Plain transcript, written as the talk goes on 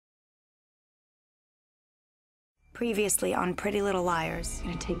Previously on Pretty Little Liars. You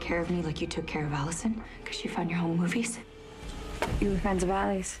gonna take care of me like you took care of Allison? Because you found your home movies? You were friends of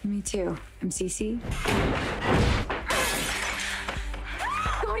Allie's. Me too. I'm CeCe.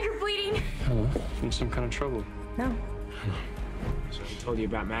 Oh, you're bleeding. Hello. In some kind of trouble? No. So I told you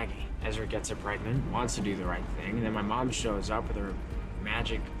about Maggie. Ezra gets her pregnant, wants to do the right thing, and then my mom shows up with her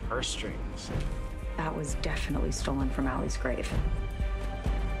magic purse strings. That was definitely stolen from Allie's grave.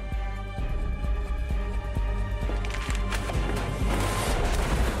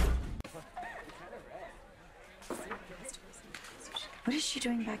 What is she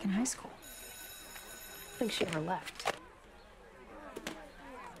doing back in high school? I think she never left.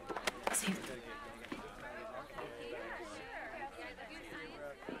 See.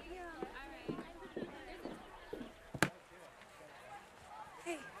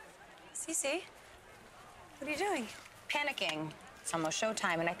 Hey, CeCe, what are you doing? Panicking. It's almost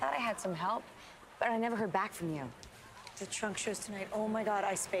showtime, and I thought I had some help, but I never heard back from you. The trunk shows tonight. Oh my God,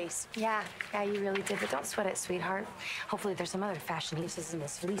 I spaced. Yeah, you really did, but don't sweat it, sweetheart. Hopefully there's some other fashionistas in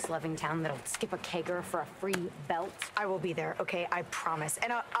this fleece-loving town that'll skip a kegger for a free belt. I will be there, okay? I promise.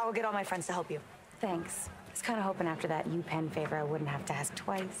 And I'll get all my friends to help you. Thanks. I was kind of hoping after that UPenn favor I wouldn't have to ask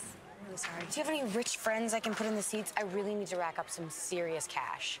twice. I'm really sorry. Do you have any rich friends I can put in the seats? I really need to rack up some serious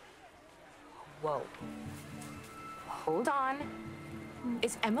cash. Whoa. Hold on.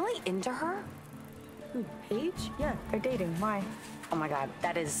 Is Emily into her? Paige? Yeah, they're dating. Why? Oh my God,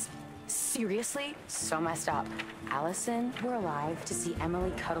 that is seriously so messed up. Allison, we're alive to see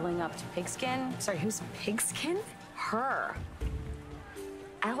Emily cuddling up to Pigskin. Sorry, who's Pigskin? Her.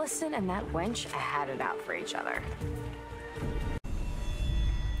 Allison and that wench had it out for each other.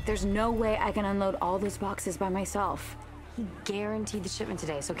 There's no way I can unload all those boxes by myself. He guaranteed the shipment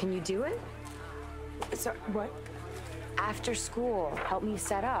today, so can you do it? Sorry, what? After school, help me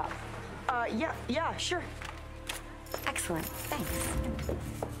set up. Yeah, sure. Excellent, thanks.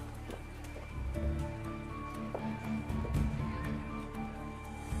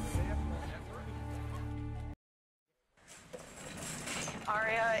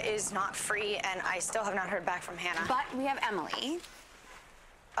 Aria is not free, and I still have not heard back from Hannah. But we have Emily.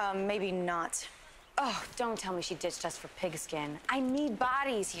 Maybe not. Oh, don't tell me she ditched us for Pigskin. I need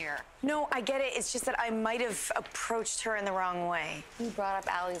bodies here. No, I get it. It's just that I might have approached her in the wrong way. You brought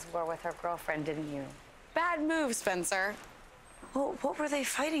up Allie's war with her girlfriend, didn't you? Bad move, Spencer. Well, what were they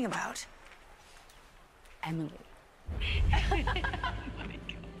fighting about? Emily.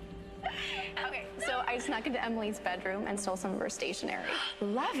 Okay, so I snuck into Emily's bedroom and stole some of her stationery.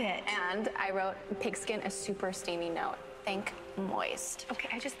 Love it. And I wrote Pigskin a super steamy note. Think moist. Okay,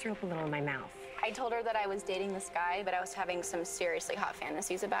 I just threw up a little in my mouth. I told her that I was dating this guy, but I was having some seriously hot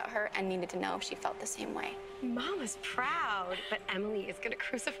fantasies about her and needed to know if she felt the same way. Mama's proud, but Emily is gonna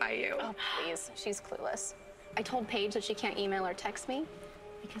crucify you. Oh, please, she's clueless. I told Paige that she can't email or text me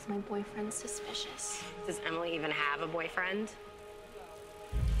because my boyfriend's suspicious. Does Emily even have a boyfriend?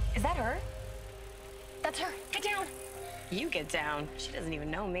 Is that her? That's her. Get down. You get down. She doesn't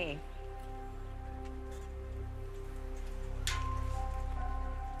even know me.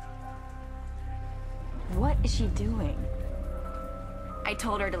 What is she doing? I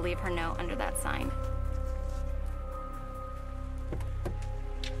told her to leave her note under that sign.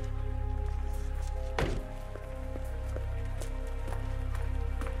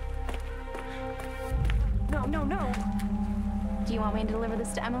 No. Do you want me to deliver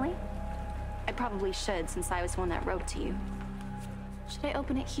this to Emily? I probably should, since I was the one that wrote to you. Should I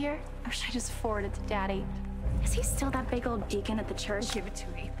open it here, or should I just forward it to Daddy? Is he still that big old deacon at the church? Give it to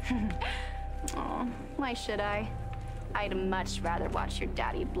me. Oh, why should I? I'd much rather watch your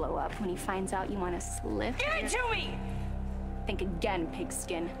daddy blow up when he finds out you want to slip. Give it to me! Think again,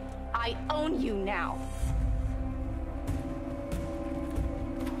 Pigskin. I own you now.